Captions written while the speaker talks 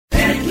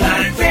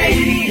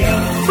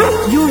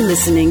You're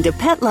listening to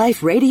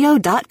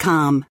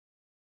PetLifeRadio.com.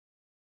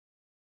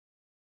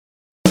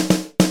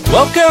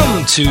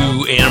 Welcome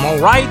to Animal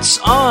Rights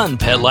on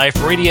Pet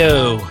Life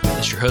Radio.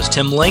 This is your host,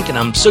 Tim Link, and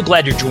I'm so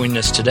glad you're joining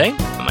us today.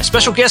 My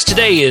special guest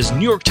today is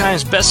New York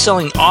Times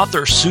bestselling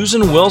author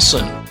Susan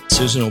Wilson.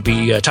 Susan will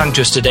be talking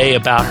to us today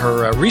about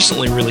her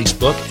recently released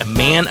book, A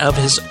Man of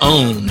His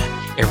Own.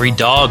 Every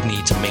dog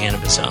needs a man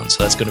of his own,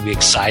 so that's going to be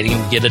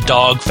exciting. Get a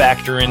dog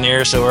factor in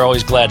there, so we're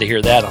always glad to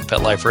hear that on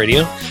Pet Life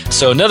Radio.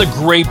 So another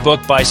great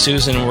book by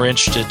Susan. We're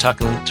interested in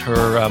talking to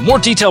her more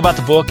detail about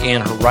the book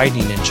and her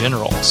writing in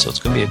general. So it's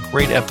going to be a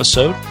great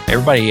episode.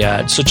 Everybody,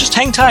 so just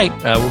hang tight.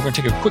 We're going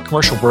to take a quick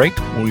commercial break.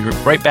 We'll be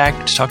right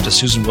back to talk to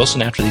Susan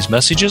Wilson after these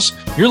messages.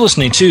 You're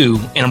listening to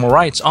Animal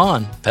Rights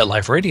on Pet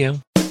Life Radio.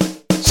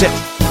 Sit.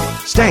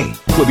 Stay.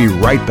 We'll be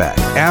right back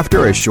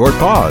after a short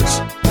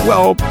pause.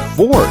 Well,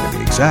 4 to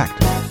be exact.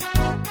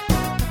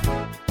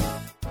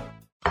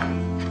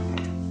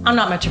 I'm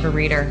not much of a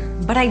reader,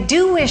 but I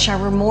do wish I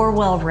were more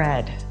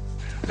well-read.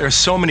 There are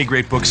so many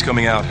great books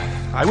coming out.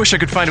 I wish I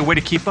could find a way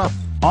to keep up.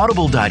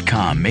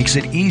 Audible.com makes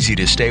it easy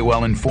to stay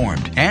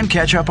well-informed and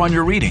catch up on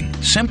your reading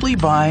simply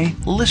by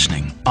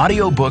listening.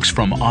 Audiobooks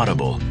from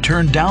Audible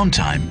turn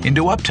downtime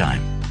into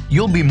uptime.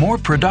 You'll be more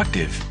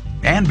productive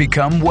and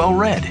become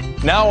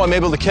well-read. Now I'm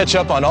able to catch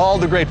up on all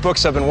the great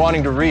books I've been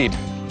wanting to read.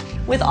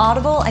 With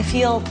Audible, I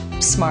feel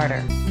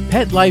smarter.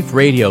 Pet Life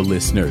Radio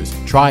listeners,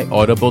 try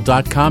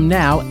Audible.com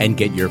now and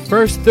get your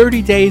first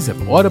 30 days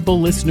of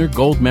Audible Listener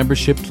Gold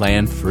membership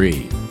plan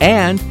free.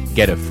 And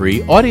get a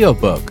free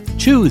audiobook.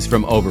 Choose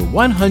from over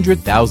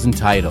 100,000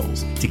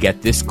 titles. To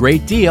get this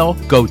great deal,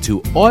 go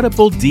to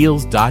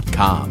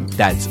audibledeals.com.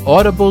 That's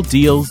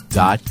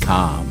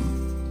audibledeals.com.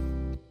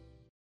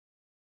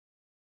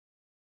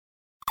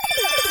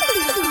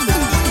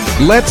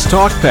 Let's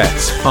Talk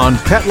Pets on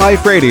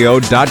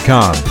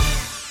PetLifeRadio.com.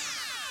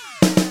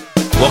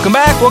 Welcome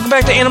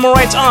back to Animal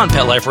Rights on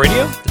Pet Life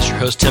Radio. This is your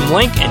host, Tim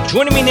Link, and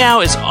joining me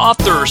now is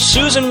author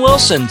Susan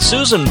Wilson.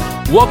 Susan,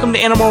 welcome to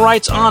Animal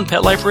Rights on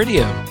Pet Life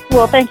Radio.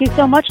 Well, thank you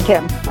so much,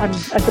 Tim.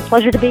 It's a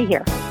pleasure to be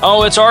here.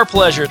 Oh, it's our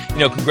pleasure.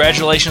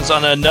 Congratulations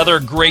on another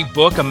great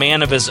book, A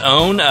Man of His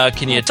Own.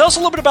 Can you tell us a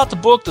little bit about the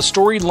book, the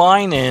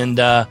storyline, and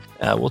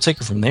we'll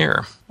take it from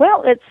there.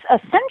 Well, it's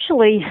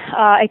essentially,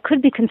 it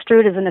could be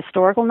construed as an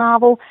historical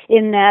novel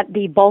in that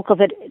the bulk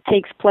of it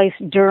takes place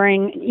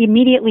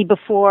immediately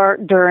before,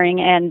 during,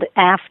 and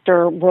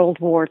after World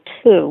War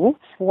II.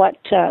 What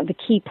the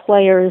key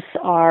players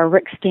are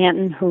Rick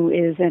Stanton, who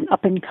is an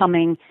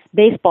up-and-coming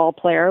baseball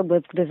player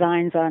with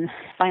designs on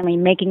finally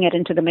making it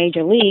into the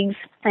major leagues,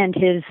 and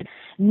his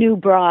new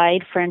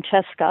bride,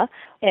 Francesca,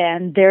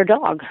 and their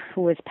dog,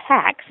 who is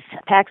Pax.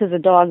 Pax is a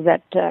dog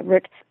that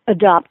Rick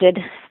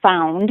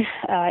found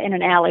in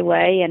an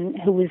alleyway, and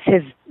who was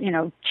his,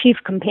 chief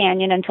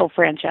companion until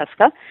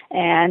Francesca.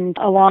 And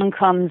along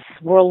comes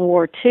World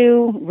War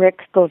II.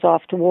 Rick goes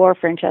off to war.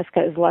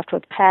 Francesca is left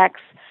with Pax,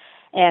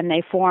 and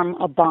they form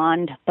a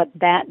bond, but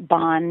that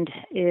bond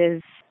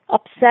is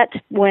upset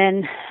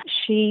when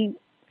she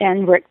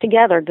and Rick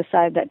together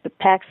decide that the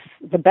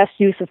best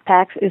use of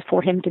Pax is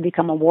for him to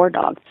become a war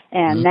dog.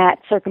 And that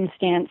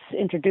circumstance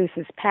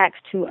introduces Pax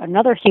to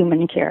another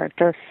human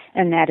character,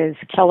 and that is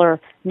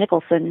Keller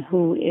Nicholson,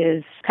 who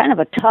is kind of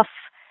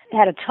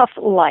had a tough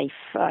life.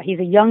 He's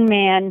a young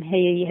man.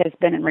 He has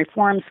been in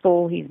reform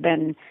school. He's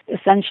been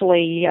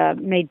essentially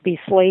made to be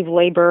slave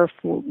labor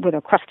with a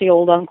crusty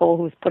old uncle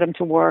who's put him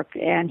to work,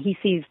 and he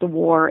sees the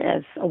war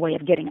as a way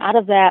of getting out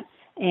of that.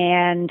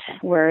 And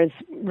whereas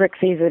Rick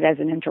sees it as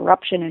an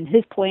interruption in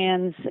his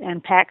plans,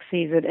 and Pax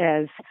sees it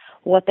as,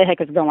 what the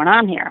heck is going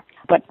on here?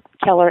 But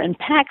Keller and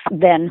Pax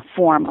then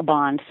form a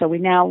bond. So we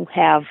now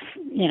have,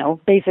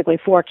 basically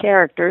 4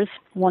 characters.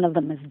 One of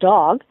them is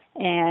Dog.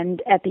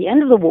 And at the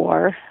end of the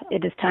war,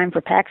 it is time for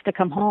Pax to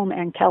come home,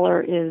 and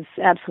Keller is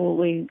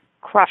absolutely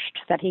crushed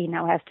that he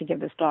now has to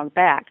give this dog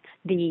back.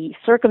 The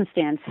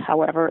circumstance,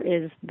 however,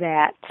 is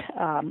that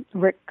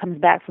Rick comes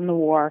back from the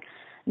war.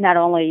 Not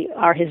only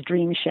are his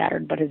dreams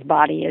shattered, but his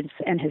body and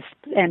his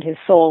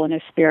soul and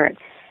his spirit,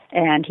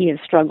 and he is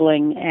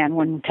struggling. And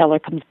when Keller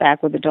comes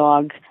back with the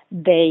dog,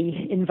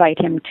 they invite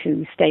him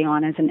to stay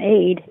on as an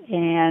aide,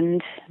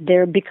 and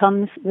there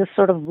becomes this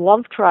sort of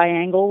love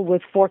triangle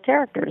with 4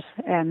 characters,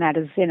 and that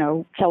is,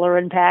 Keller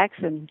and Pax,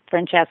 and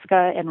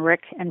Francesca and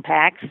Rick and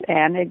Pax,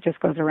 and it just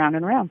goes around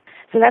and around.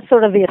 So that's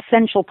sort of the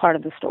essential part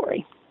of the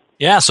story.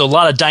 Yeah, so a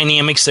lot of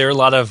dynamics there, a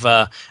lot of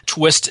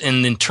twists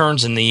and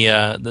turns in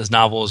this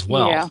novel as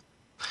well. Yeah,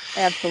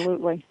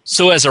 absolutely.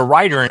 So as a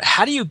writer,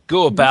 how do you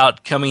go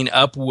about coming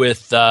up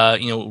with,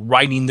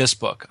 writing this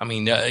book? I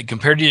mean,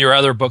 compared to your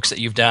other books that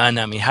you've done,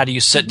 how do you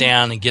sit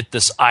down and get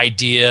this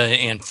idea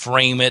and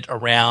frame it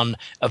around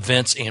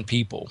events and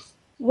people?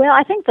 Well,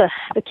 I think the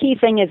key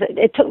thing is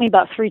it took me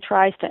about 3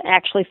 tries to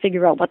actually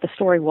figure out what the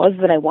story was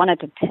that I wanted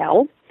to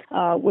tell.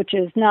 which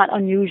is not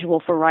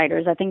unusual for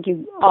writers. I think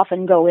you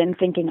often go in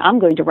thinking, I'm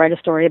going to write a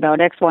story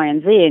about X, Y,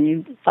 and Z, and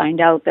you find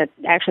out that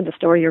actually the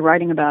story you're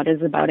writing about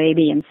is about A,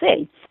 B, and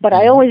C. But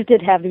I always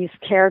did have these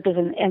characters,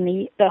 and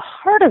the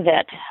heart of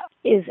it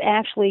is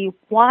actually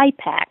why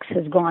Pax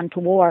has gone to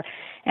war.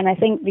 And I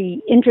think the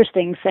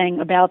interesting thing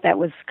about that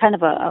was kind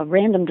of a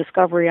random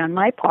discovery on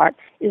my part,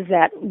 is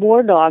that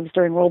war dogs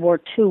during World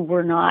War II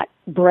were not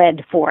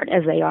bred for it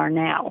as they are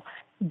now.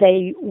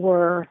 They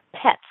were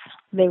pets.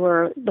 They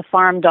were the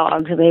farm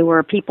dogs. They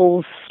were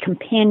people's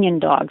companion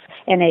dogs.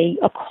 And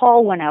a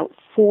call went out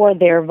for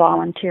their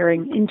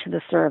volunteering into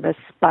the service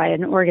by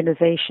an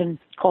organization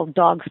called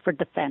Dogs for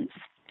Defense.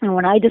 And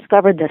when I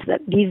discovered this,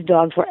 that these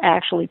dogs were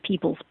actually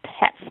people's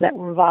pets that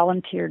were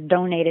volunteered,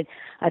 donated,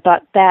 I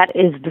thought that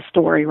is the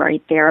story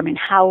right there. I mean,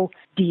 how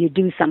do you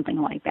do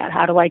something like that?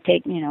 How do I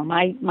take,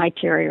 my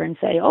terrier and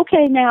say,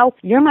 okay, now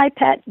you're my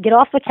pet, get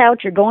off the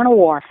couch, you're going to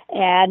war.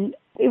 And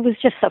it was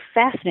just a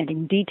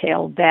fascinating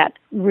detail that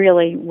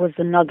really was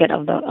the nugget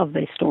of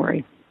the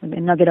story, the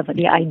nugget of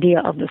the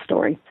idea of the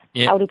story.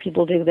 Yeah. How do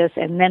people do this,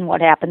 and then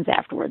what happens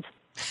afterwards?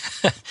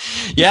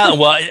 Yeah,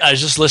 well, I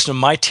was just listening to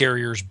my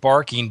terriers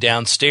barking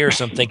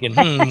downstairs. I'm thinking,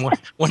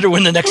 wonder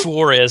when the next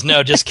war is.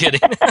 No, just kidding.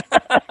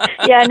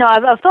 Yeah, no,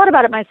 I've thought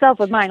about it myself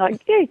with mine.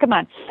 Like, hey, come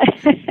on.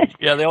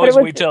 Yeah, they always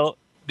wait till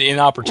the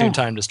inopportune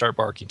time to start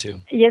barking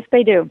too. Yes,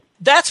 they do.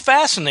 That's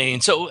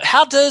fascinating. So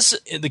how does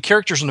the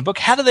characters in the book,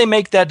 how do they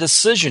make that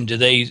decision? Do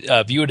they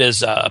view it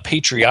as a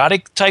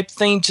patriotic type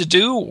thing to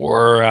do?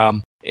 Or,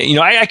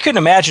 I couldn't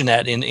imagine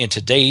that in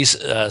today's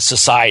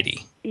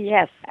society.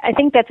 Yes, I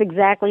think that's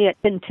exactly it.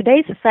 In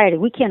today's society,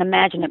 we can't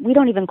imagine it. We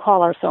don't even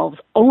call ourselves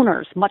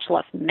owners, much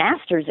less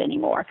masters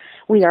anymore.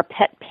 We are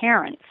pet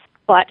parents.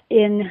 But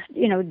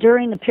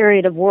during the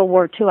period of World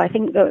War II, I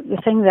think the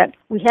thing that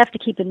we have to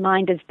keep in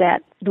mind is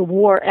that the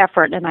war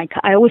effort, and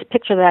I always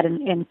picture that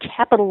in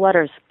capital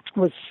letters,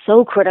 was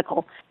so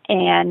critical.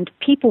 And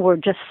people were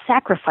just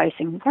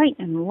sacrificing right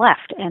and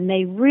left, and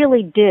they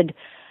really did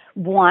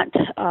want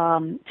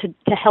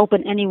to help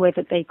in any way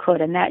that they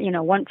could. And that,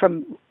 went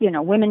from,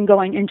 women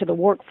going into the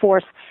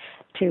workforce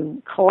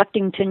to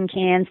collecting tin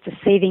cans, to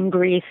saving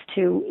grease,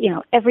 to,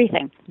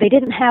 everything. They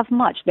didn't have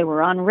much. They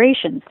were on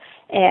rations,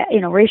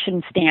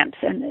 ration stamps,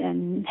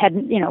 and had,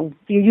 you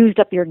used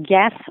up your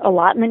gas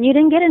allotment. You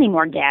didn't get any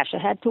more gas. You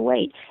had to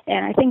wait.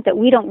 And I think that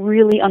we don't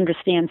really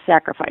understand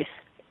sacrifice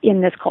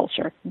in this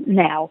culture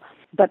now.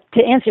 But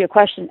to answer your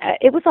question,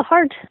 it was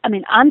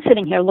I'm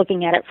sitting here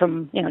looking at it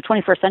from,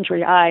 21st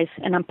century eyes,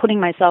 and I'm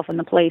putting myself in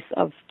the place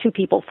of two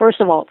people.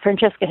 First of all,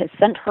 Francesca has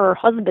sent her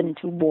husband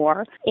to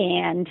war,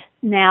 and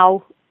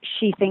now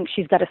she thinks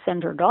she's got to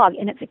send her dog,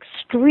 and it's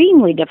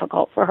extremely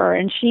difficult for her,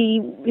 and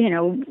she,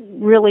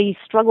 really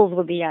struggles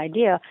with the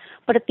idea.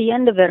 But at the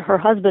end of it, her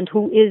husband,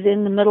 who is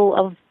in the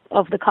middle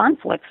of the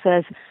conflict,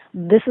 says,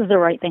 this is the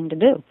right thing to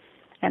do,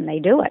 and they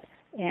do it.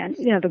 And,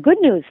 the good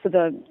news for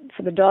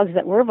the dogs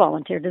that were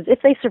volunteered is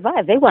if they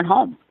survived, they went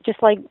home.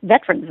 Just like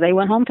veterans, they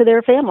went home to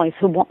their families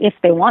if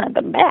they wanted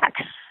them back.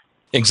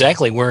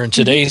 Exactly. We're in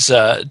today's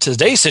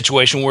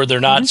situation where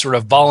they're not sort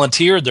of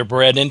volunteered, they're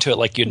bred into it,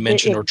 like you'd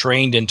mentioned, or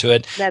trained into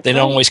it. They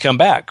don't always come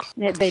back.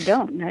 They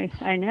don't.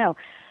 I know.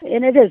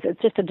 And it's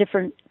just a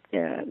different...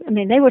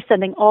 they were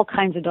sending all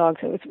kinds of dogs.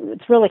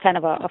 It's really kind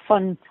of a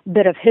fun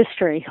bit of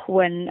history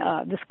when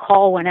this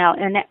call went out.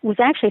 And it was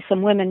actually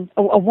some women,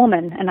 a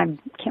woman, and I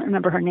can't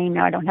remember her name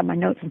now, I don't have my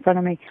notes in front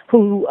of me,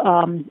 who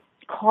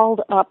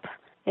called up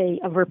a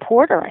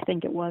reporter, I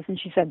think it was, and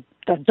she said,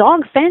 the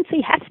dog fancy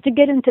has to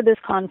get into this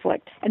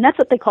conflict. And that's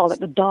what they called it,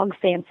 the dog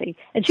fancy.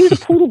 And she was a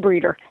poodle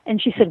breeder.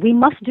 And she said, we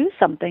must do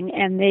something.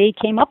 And they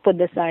came up with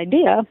this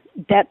idea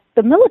that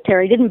the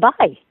military didn't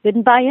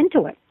buy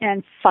into it.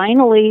 And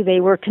finally,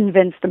 they were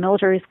convinced, the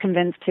military was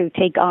convinced to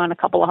take on a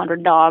couple of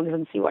hundred dogs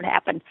and see what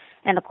happened.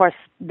 And of course,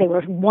 they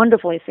were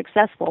wonderfully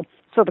successful.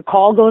 So the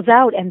call goes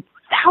out and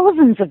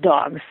thousands of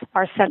dogs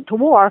are sent to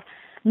war.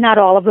 Not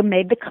all of them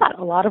made the cut.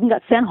 A lot of them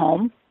got sent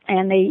home.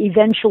 And they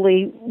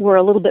eventually were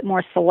a little bit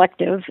more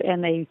selective,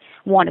 and they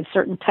wanted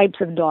certain types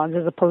of dogs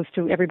as opposed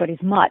to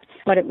everybody's mutt.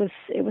 But it was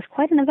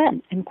quite an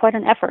event and quite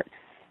an effort,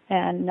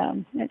 and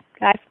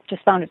I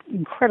just found it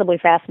incredibly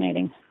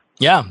fascinating.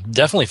 Yeah,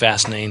 definitely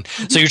fascinating.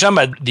 So you're talking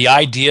about the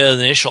idea,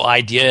 the initial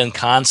idea and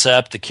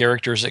concept, the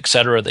characters, et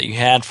cetera, that you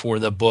had for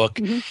the book.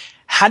 Mm-hmm.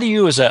 How do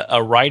you, as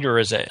a writer,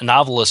 as a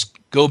novelist,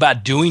 go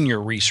about doing your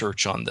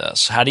research on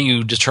this? How do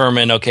you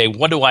determine, okay,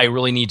 what do I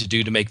really need to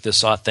do to make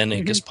this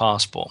authentic as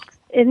possible?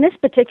 In this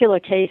particular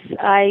case,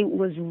 I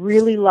was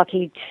really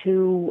lucky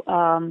to,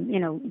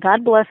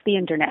 God bless the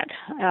internet,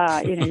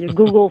 you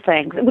Google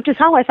things, which is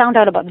how I found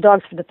out about the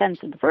Dogs for Defense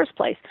in the first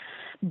place.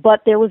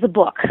 But there was a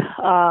book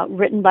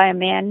written by a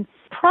man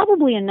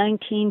probably in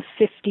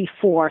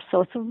 1954,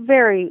 so it's a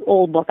very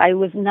old book. I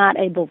was not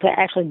able to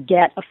actually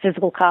get a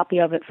physical copy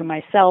of it for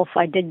myself.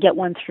 I did get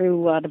one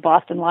through the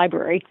Boston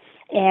Library,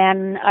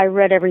 and I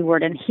read every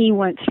word, and he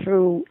went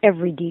through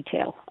every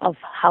detail of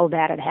how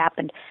that had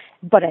happened.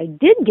 But I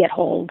did get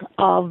hold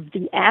of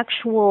the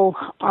actual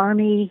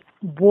Army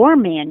war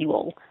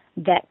manual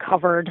that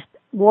covered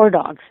war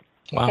dogs.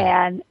 Wow.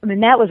 And I mean,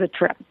 that was a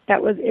trip.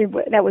 That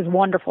was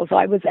wonderful. So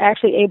I was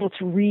actually able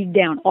to read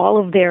down all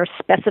of their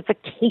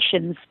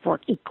specifications for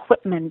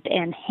equipment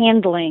and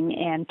handling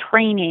and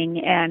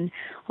training and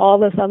all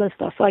this other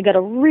stuff. So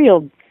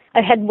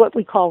I had what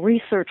we call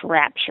research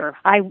rapture.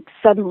 I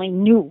suddenly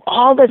knew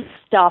all this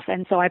stuff,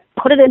 and so I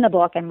put it in the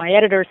book, and my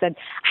editor said,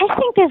 I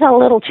think there's a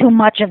little too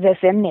much of this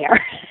in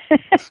there.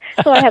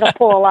 So I had to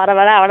pull a lot of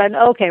it out, and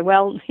okay,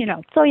 well,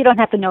 so you don't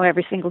have to know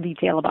every single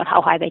detail about how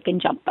high they can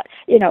jump, but,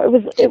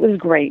 it was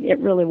great. It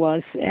really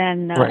was.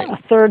 And a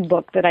third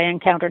book that I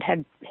encountered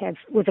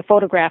was a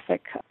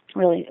photographic,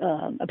 really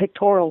a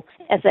pictorial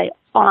essay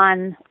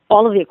on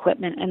all of the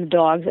equipment and the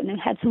dogs, and it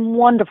had some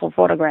wonderful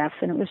photographs,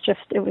 and it was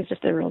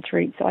just a real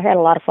treat. So I had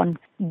a lot of fun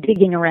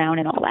digging around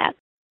and all that.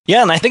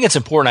 Yeah, and I think it's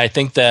important. I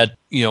think that,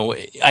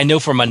 I know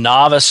from a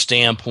novice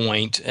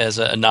standpoint, as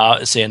a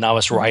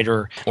novice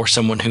writer or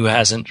someone who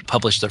hasn't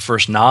published their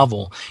first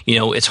novel,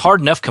 it's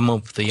hard enough to come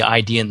up with the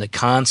idea and the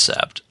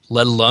concept,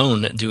 let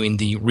alone doing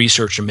the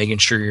research and making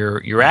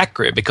sure you're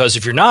accurate. Because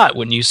if you're not,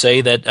 wouldn't you say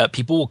that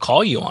people will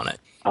call you on it?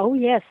 Oh,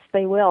 yes,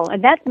 they will.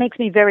 And that makes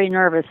me very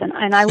nervous.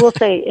 And I will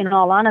say, in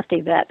all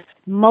honesty, that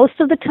most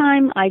of the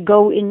time I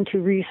go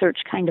into research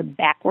kind of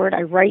backward.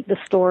 I write the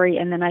story,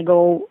 and then I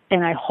go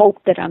and I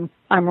hope that I'm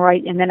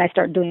right, and then I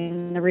start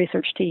doing the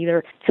research to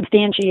either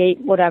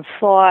substantiate what I've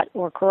thought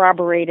or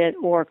corroborate it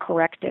or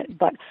correct it.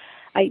 But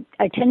I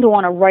tend to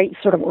want to write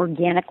sort of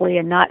organically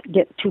and not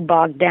get too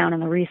bogged down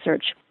in the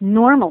research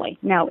normally.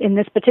 Now, in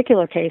this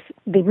particular case,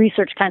 the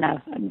research kind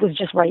of was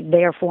just right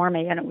there for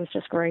me, and it was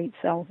just great.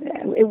 So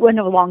it went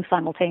along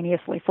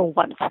simultaneously for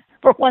once.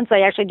 For once,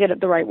 I actually did it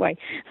the right way.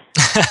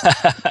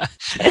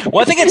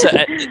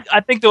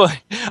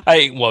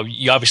 Well,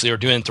 you obviously are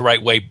doing it the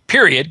right way,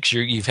 period, because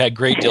you've had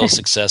great deal of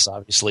success,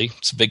 obviously.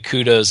 It's big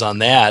kudos on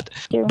that.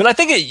 But I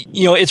think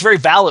it's very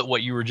valid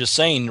what you were just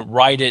saying.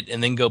 Write it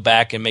and then go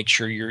back and make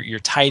sure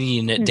you're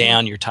tidying it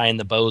down, you're tying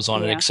the bows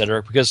on it, et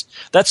cetera, because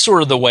that's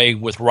sort of the way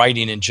with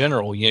writing in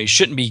general. You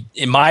shouldn't be,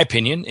 in my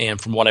opinion, and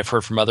from what I've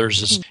heard from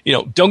others, is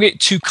don't get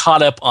too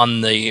caught up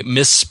on the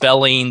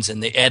misspellings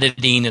and the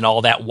editing and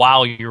all that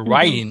while you're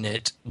writing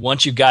it.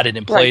 Once you've got it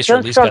in place, right. Or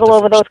at least struggle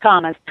over those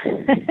commas.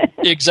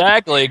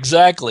 Exactly.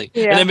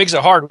 Yeah. And it makes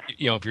it hard,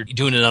 if you're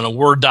doing it on a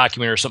Word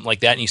document or something like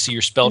that, and you see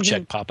your spell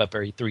check pop up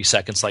every 3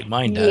 seconds like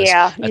mine does.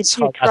 Yeah, that's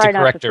you hard try not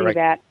to not to see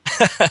that.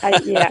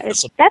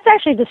 That's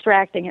actually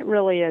distracting. It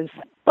really is.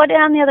 But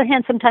on the other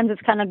hand, sometimes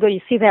it's kind of good. You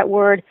see that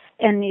word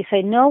and you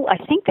say, no, I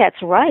think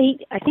that's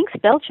right. I think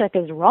spell check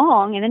is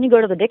wrong. And then you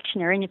go to the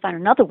dictionary and you find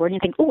another word and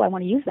you think, oh, I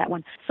want to use that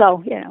one.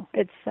 So,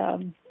 it's a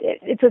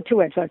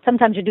two-edged sword.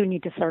 Sometimes you do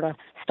need to sort of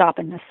stop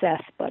and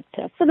assess. But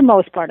for the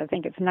most part, I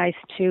think it's nice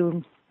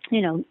to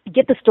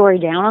get the story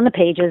down on the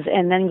pages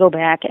and then go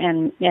back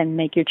and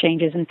make your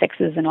changes and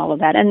fixes and all of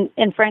that. And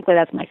frankly,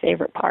 that's my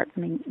favorite part. I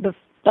mean,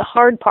 the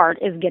hard part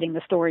is getting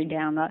the story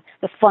down.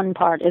 The fun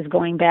part is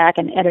going back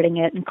and editing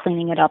it and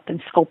cleaning it up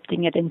and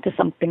sculpting it into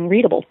something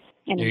readable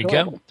and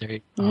enjoyable. There you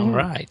go. All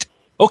right.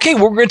 Okay,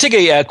 well, we're going to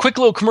take a quick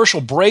little commercial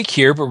break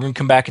here, but we're going to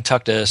come back and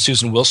talk to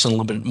Susan Wilson a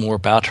little bit more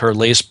about her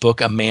latest book,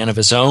 A Man of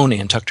His Own,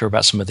 and talk to her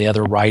about some of the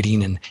other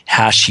writing and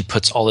how she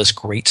puts all this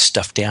great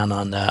stuff down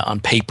on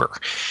paper.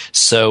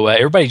 So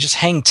everybody just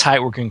hang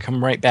tight. We're going to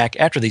come right back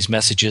after these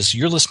messages.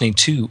 You're listening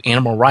to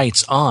Animal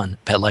Rights on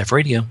Pet Life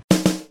Radio.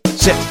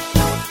 Sit.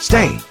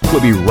 Stay.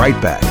 We'll be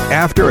right back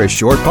after a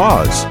short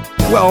pause.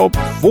 Well,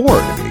 4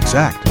 to be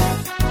exact.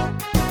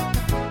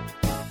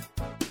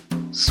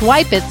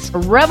 Swipe It's a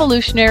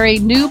revolutionary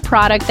new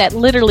product that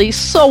literally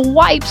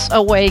swipes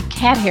away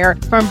cat hair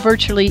from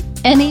virtually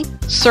any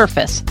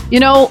surface.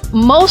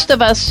 Most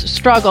of us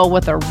struggle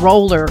with a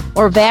roller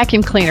or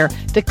vacuum cleaner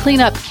to clean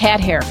up cat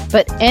hair,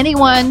 but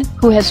anyone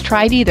who has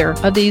tried either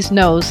of these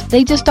knows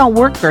they just don't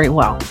work very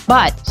well.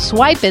 But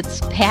Swipe It's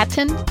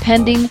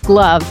patent-pending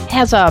glove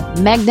has a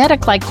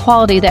magnetic-like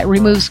quality that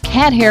removes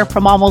cat hair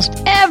from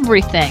almost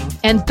everything.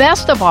 And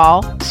best of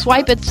all,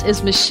 Swipe It's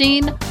is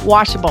machine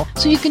washable,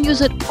 so you can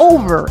use it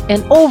over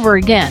and over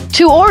again.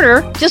 To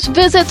order, just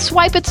visit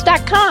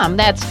swipeits.com.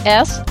 That's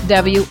SWIPETS.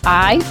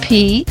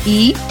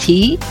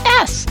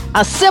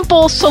 A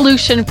simple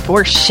solution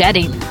for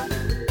shedding.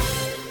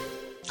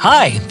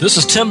 Hi, this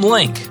is Tim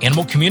Link,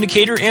 animal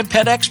communicator and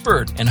pet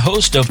expert and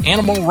host of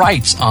Animal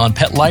Rights on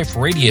Pet Life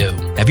Radio.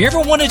 Have you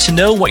ever wanted to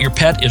know what your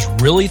pet is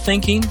really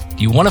thinking? Do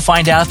you want to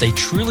find out if they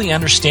truly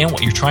understand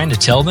what you're trying to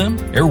tell them?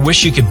 Ever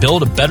wish you could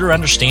build a better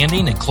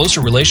understanding and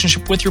closer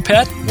relationship with your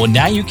pet? Well,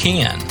 now you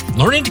can.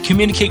 Learning to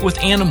Communicate with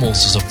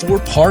Animals is a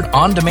 4-part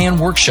on-demand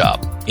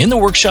workshop. In the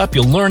workshop,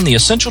 you'll learn the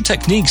essential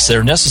techniques that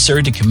are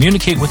necessary to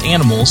communicate with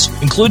animals,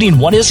 including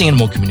what is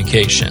animal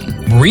communication,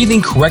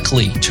 breathing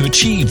correctly to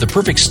achieve the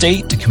perfect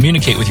state to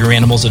communicate with your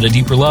animals at a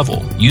deeper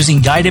level, using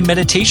guided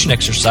meditation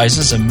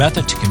exercises and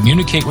method to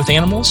communicate with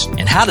animals,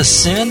 and how to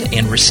send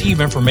and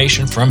receive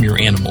information from your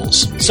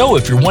animals. So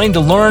if you're wanting to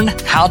learn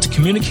how to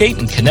communicate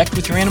and connect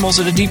with your animals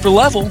at a deeper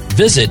level,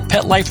 visit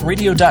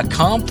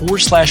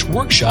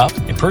PetLifeRadio.com/workshop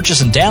and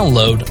purchase and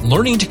download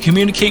Learning to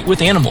Communicate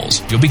with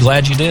Animals. You'll be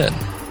glad you did.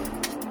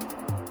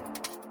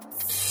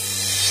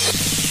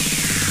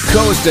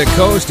 Coast to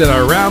coast and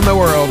around the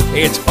world,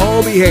 it's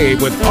Oh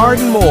Behave with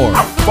Arden Moore.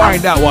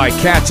 Find out why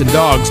cats and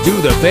dogs do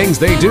the things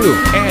they do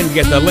and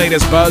get the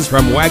latest buzz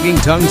from wagging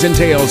tongues and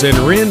tails in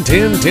Rin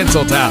Tin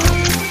Tinseltown.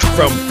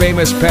 From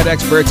famous pet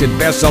experts and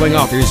best-selling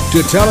authors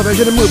to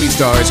television and movie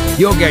stars,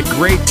 you'll get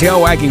great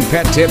tail-wagging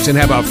pet tips and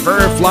have a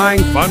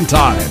fur-flying fun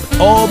time.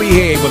 Oh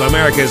Behave with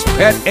America's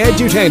pet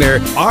edutainer,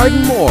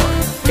 Arden Moore.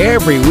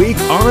 Every week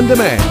on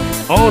demand,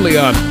 only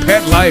on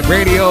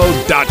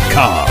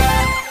PetLifeRadio.com.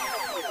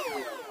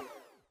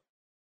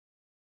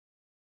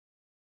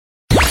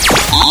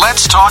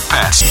 Let's talk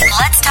pets.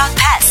 Let's talk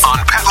pets On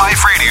Pet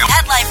Life Radio.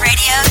 Pet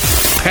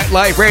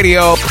Life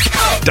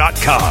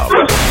PetLifeRadio.com.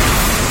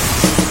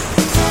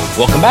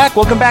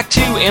 Welcome back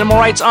to Animal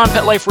Rights on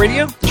Pet Life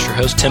Radio. This is your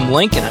host, Tim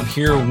Link, and I'm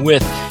here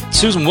with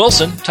Susan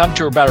Wilson, talking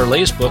to her about her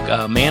latest book,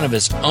 A Man of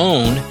His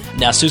Own.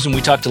 Now, Susan,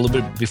 we talked a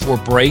little bit before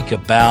break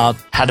about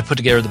how to put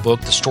together the book,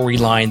 the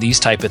storyline, these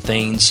type of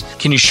things.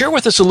 Can you share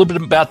with us a little bit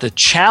about the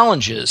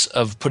challenges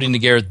of putting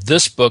together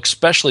this book,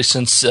 especially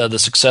since the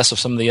success of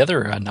some of the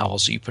other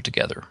novels that you put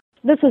together?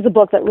 This is a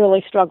book that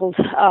really struggled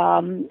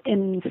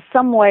in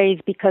some ways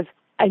because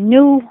I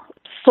knew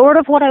sort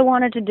of what I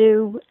wanted to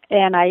do,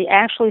 and I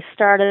actually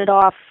started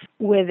off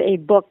with a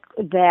book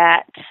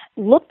that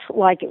looked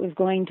like it was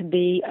going to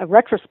be a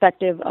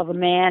retrospective of a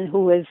man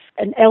who is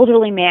an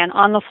elderly man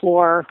on the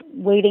floor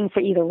waiting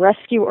for either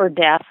rescue or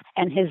death,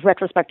 and his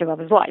retrospective of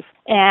his life.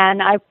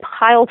 And I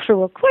piled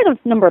through quite a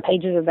number of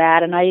pages of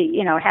that, and I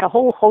had a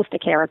whole host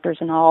of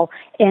characters and all,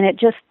 and it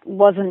just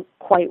wasn't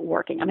quite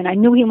working. I mean, I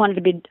knew he wanted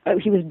to be,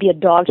 he would be a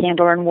dog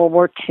handler in World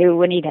War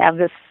II, and he'd have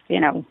this,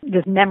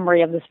 this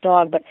memory of this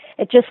dog, but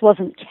it just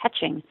wasn't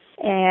catching.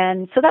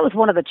 And so that was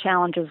one of the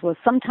challenges, was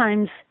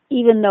sometimes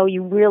even though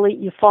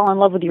you fall in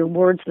love with your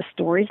words, the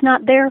story's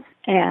not there.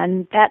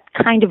 And that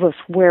kind of was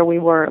where we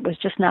were. It was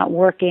just not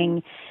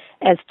working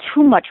as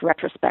too much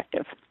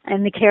retrospective.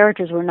 And the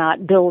characters were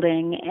not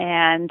building.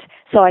 And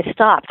so I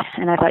stopped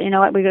and I thought, you know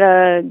what, we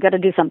gotta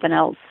do something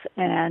else.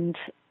 And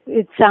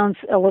it sounds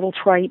a little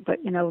trite, but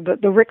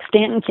the Rick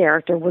Stanton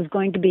character was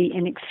going to be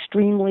an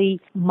extremely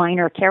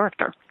minor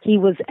character. He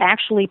was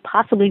actually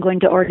possibly going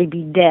to already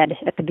be dead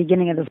at the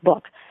beginning of this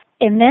book.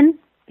 And then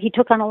he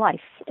took on a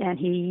life, and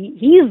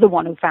he's the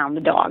one who found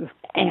the dog.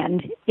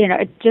 And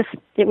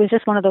it was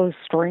just one of those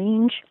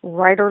strange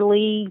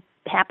writerly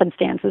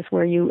happenstances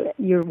where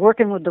you're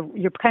working with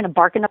you're kind of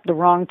barking up the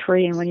wrong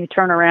tree, and when you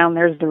turn around,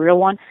 there's the real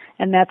one.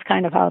 And that's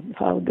kind of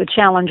how the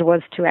challenge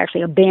was, to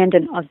actually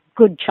abandon a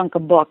good chunk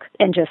of book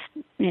and just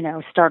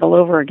start all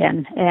over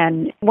again.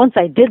 And once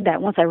I did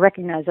that, once I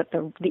recognized that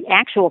the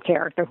actual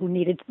character who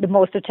needed the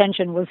most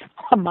attention was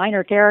a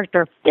minor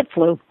character, it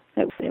flew.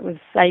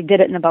 I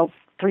did it in about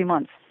 3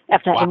 months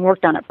after having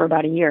worked on it for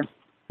about a year.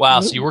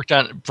 Wow, so you worked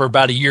on it for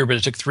about a year, but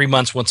it took 3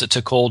 months once it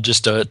took hold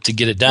just to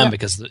get it done,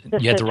 because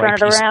you had the right piece.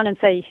 Turn it around and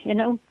say,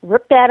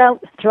 rip that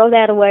out, throw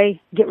that away,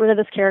 get rid of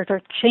this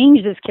character,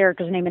 change this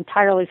character's name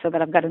entirely so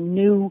that I've got a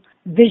new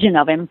vision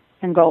of him,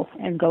 and go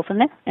from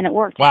there. And it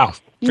worked. Wow,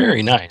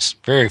 very nice,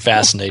 very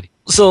fascinating.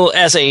 So,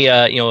 as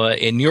a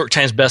New York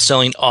Times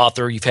bestselling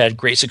author, you've had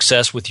great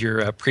success with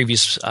your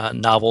previous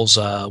novels,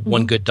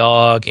 One Good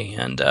Dog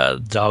and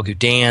The Dog Who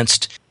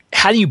Danced.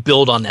 How do you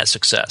build on that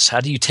success? How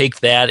do you take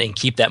that and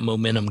keep that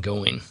momentum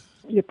going?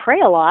 You pray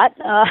a lot.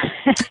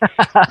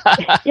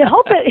 You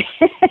hope it.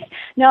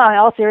 No, in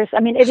all seriousness,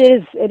 I mean, it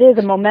is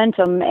a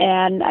momentum,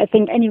 and I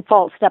think any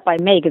false step I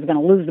make is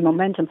going to lose the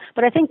momentum.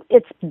 But I think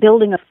it's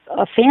building a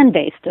fan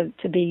base, to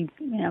be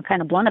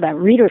kind of blunt about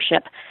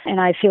readership.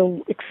 And I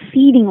feel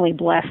exceedingly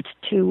blessed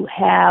to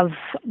have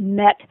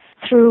met,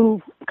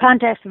 through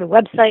contacts through the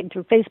website and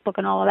through Facebook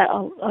and all of that,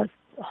 a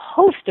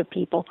host of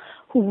people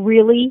who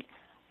really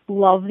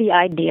love the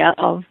idea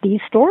of these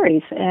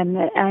stories, and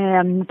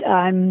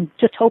I'm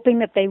just hoping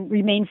that they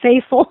remain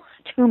faithful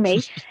to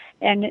me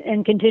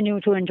and continue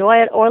to enjoy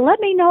it, or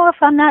let me know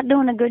if I'm not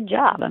doing a good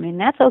job. I mean,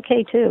 that's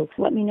okay too.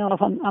 Let me know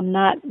if I'm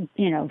not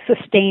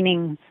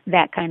sustaining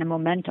that kind of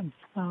momentum.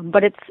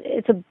 But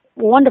it's a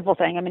wonderful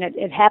thing. I mean,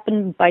 it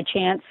happened by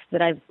chance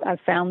that I've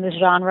found this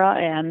genre,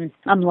 and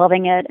I'm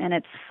loving it, and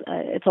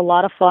it's a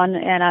lot of fun.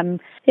 And I'm,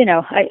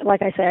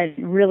 like I said, I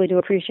really do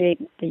appreciate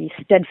the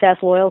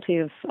steadfast loyalty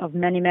of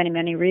many, many,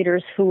 many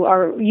readers who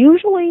are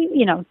usually,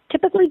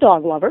 typically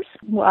dog lovers.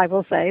 I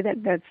will say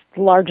that's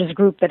the largest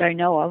group that I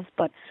know of,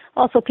 but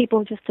also people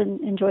who just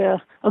enjoy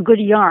a good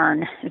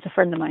yarn, as a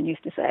friend of mine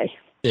used to say.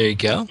 There you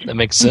go. That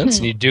makes sense.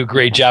 And you do a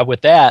great job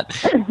with that.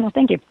 Well,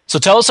 thank you. So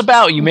tell us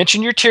about, you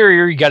mentioned your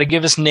terrier. You got to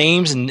give us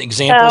names and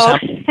examples.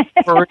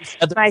 My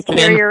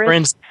terrier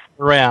friends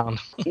around.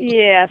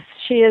 Yes,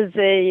 she is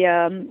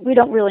we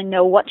don't really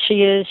know what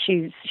she is.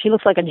 She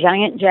looks like a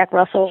giant Jack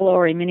Russell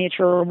or a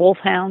miniature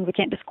wolfhound. We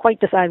can't just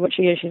quite decide what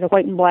she is. She's a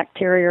white and black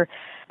terrier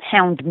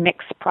hound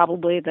mix,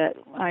 probably. That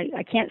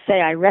I can't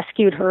say I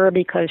rescued her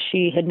because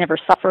she had never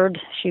suffered.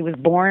 She was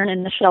born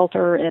in the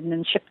shelter and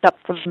then shipped up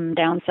from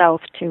down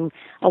south to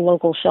a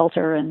local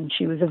shelter, and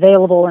she was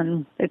available,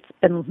 and it's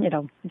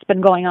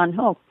been going on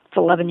it's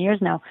 11 years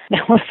now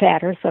that we've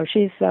had her. So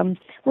she's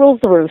rules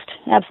the roost,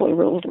 absolutely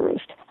rules the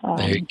roost.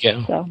 There you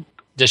go. So.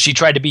 Does she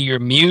try to be your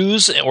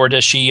muse, or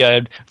does she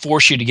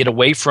force you to get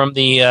away from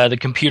the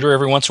computer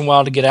every once in a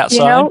while to get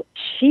outside?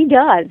 She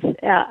does.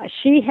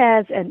 She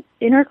has an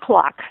inner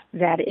clock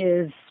that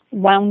is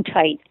wound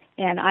tight.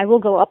 And I will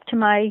go up to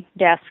my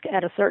desk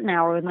at a certain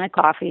hour with my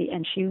coffee,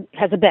 and she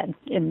has a bed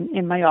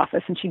in my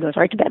office, and she goes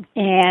right to bed.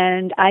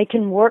 And I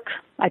can work.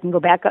 I can go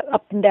back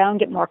up and down,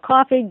 get more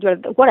coffee,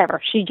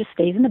 whatever. She just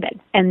stays in the bed.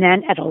 And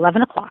then at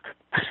 11 o'clock,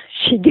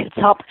 she gets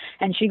up,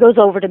 and she goes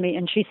over to me,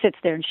 and she sits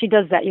there, and she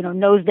does that,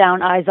 nose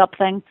down, eyes up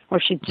thing,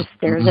 where she just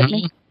stares at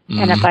me.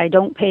 And if I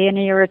don't pay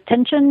any of her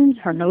attention,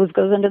 her nose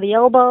goes under the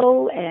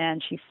elbow,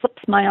 and she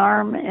flips my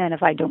arm. And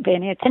if I don't pay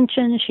any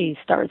attention, she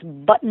starts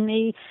butting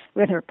me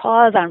with her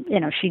paws.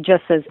 She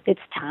just says,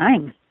 "It's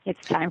time.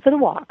 It's time for the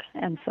walk."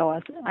 And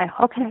so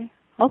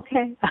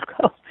okay, I'll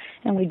go.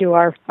 And we do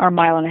our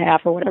mile and a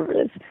half or whatever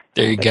it is.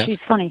 There you go. She's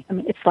funny. I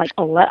mean, it's like,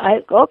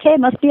 it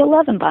must be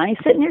 11. Bonnie's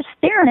sitting there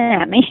staring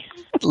at me.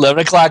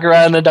 11 o'clock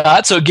around the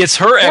dot. So it gets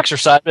her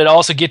exercise, but it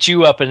also gets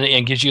you up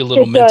and gives you a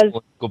little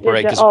mental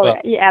break as well.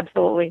 Yeah,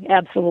 absolutely.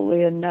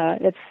 And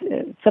it's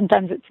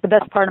sometimes it's the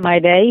best part of my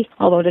day,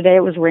 although today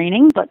it was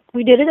raining, but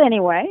we did it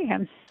anyway.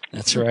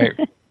 That's right.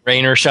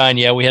 Rain or shine,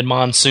 we had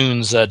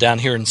monsoons down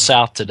here in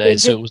South today,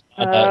 so it was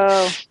not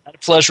a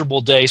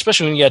pleasurable day,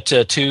 especially when you got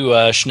two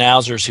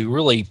schnauzers who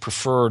really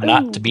prefer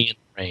not to be in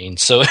the rain.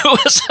 So it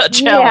was a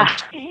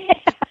challenge. Yeah.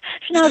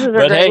 Schnauzers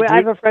are great. Hey, I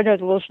have a friend who has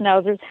a little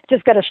schnauzer.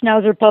 Just got a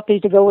schnauzer puppy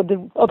to go with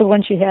the other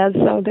one she has,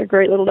 so they're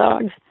great little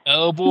dogs.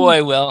 Oh,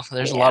 boy. Well,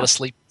 there's a lot of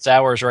sleepless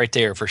hours right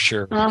there for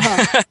sure.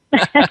 Uh-huh.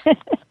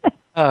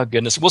 Oh,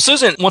 goodness. Well,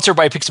 Susan, once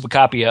everybody picks up a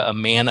copy of A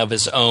Man of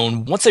His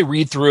Own, once they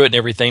read through it and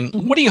everything,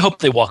 what do you hope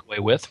they walk away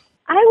with?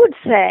 I would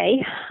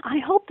say, I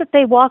hope that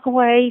they walk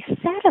away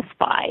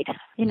satisfied.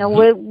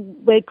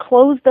 We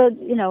close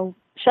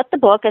shut the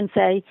book and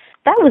say,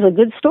 that was a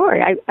good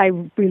story. I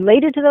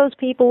related to those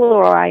people,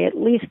 or I at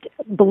least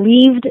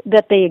believed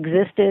that they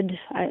existed,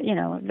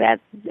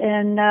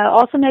 and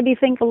also maybe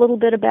think a little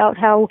bit about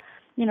how,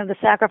 the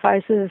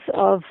sacrifices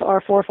of our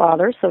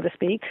forefathers, so to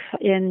speak,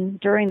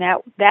 during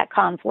that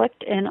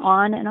conflict and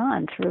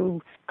on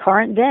through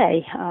current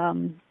day.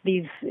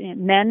 These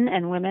men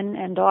and women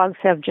and dogs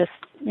have just,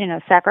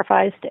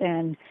 sacrificed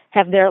and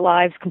have their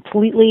lives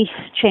completely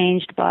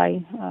changed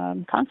by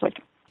conflict.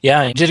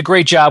 Yeah, you did a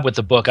great job with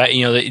the book.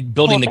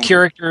 Building the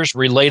characters,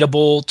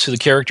 relatable to the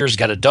characters.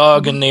 Got a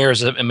dog in there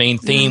as a main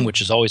theme,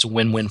 which is always a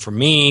win-win for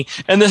me.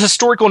 And the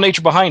historical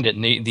nature behind it,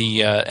 and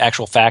the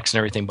actual facts and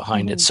everything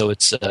behind it. So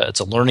it's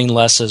a learning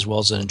lesson as well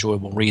as an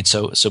enjoyable read.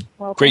 So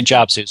great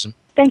job, Susan.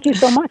 Thank you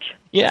so much.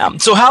 Yeah.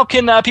 So how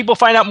can people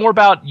find out more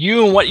about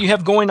you and what you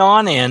have going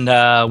on, and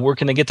where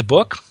can they get the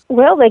book?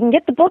 Well, they can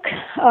get the book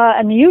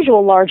in the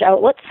usual large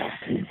outlets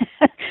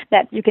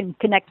that you can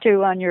connect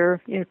to on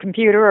your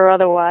computer or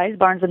otherwise,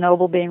 Barnes &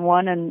 Noble being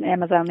one and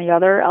Amazon the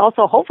other.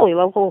 Also, hopefully,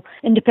 local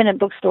independent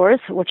bookstores,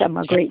 which I'm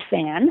a great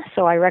fan,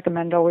 so I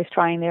recommend always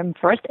trying them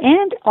first.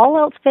 And all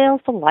else fails,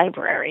 the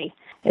library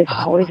is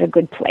always a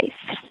good place.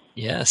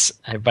 Yes.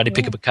 Everybody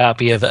pick up a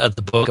copy of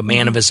the book, A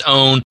Man of His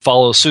Own.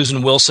 Follow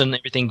Susan Wilson,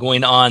 everything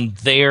going on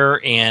there.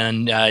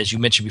 And as you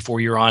mentioned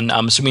before,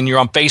 I'm assuming you're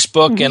on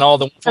Facebook and all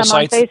the wonderful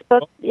sites. I'm on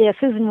Facebook. Yeah,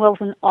 Susan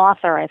Wilson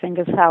Author, I think,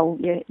 is how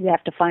you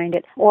have to find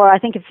it. Or I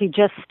think if you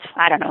just,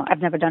 I don't know,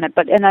 I've never done it.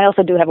 And I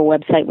also do have a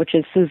website, which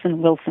is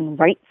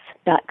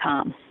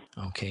SusanWilsonWrites.com.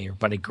 Okay,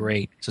 everybody,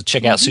 great. So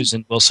check out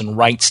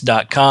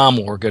SusanWilsonWrites.com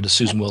or go to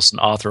Susan Wilson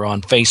Author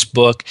on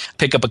Facebook.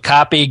 Pick up a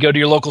copy, go to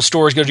your local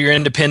stores, go to your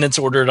independents,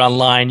 order it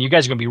online. You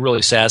guys are going to be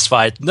really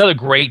satisfied. Another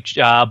great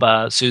job,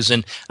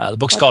 Susan. The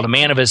book's called A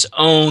Man of His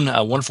Own,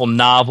 a wonderful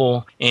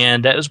novel,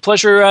 and it was a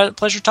pleasure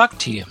talking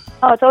to you.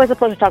 Oh, it's always a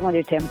pleasure talking with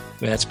you, Tim.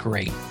 That's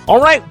great. All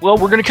right, well,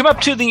 we're going to come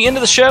up to the end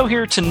of the show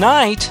here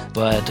tonight,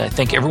 but I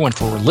thank everyone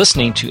for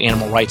listening to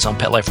Animal Rights on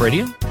Pet Life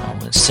Radio. I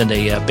want to send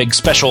a big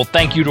special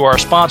thank you to our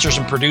sponsors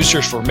and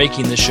producers for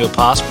making this show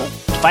possible.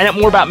 To find out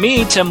more about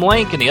me, Tim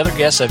Link, and the other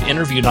guests I've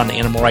interviewed on the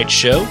Animal Rights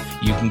Show,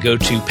 you can go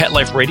to Pet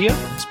Life Radio.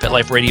 It's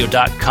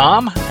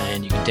PetLifeRadio.com,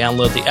 and you can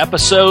download the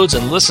episodes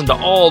and listen to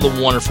all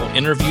the wonderful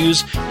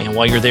interviews. And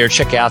while you're there,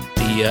 check out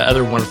the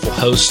other wonderful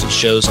hosts and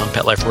shows on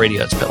Pet Life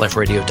Radio. It's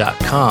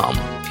PetLifeRadio.com.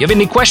 If you have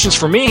any questions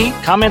for me,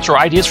 comments, or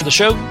ideas for the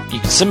show,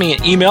 you can send me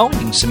an email. You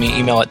can send me an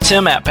email at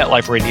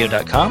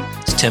tim@PetLifeRadio.com.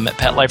 It's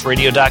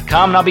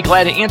tim@PetLifeRadio.com, and I'll be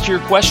glad to answer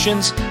your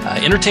questions,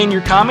 entertain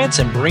your comments,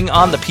 and bring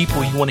on the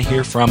people you want to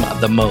hear from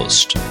the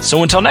most.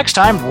 So until next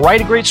time,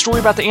 write a great story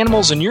about the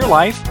animals in your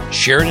life,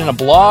 share it in a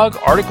blog,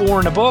 article, or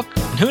in a book,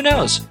 and who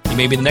knows, you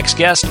may be the next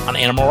guest on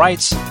Animal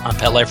Rights on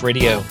Pet Life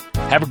Radio.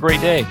 Have a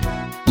great day.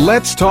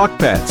 Let's Talk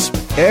Pets,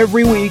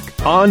 every week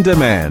on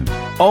demand,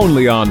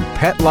 only on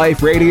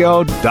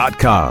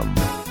PetLifeRadio.com.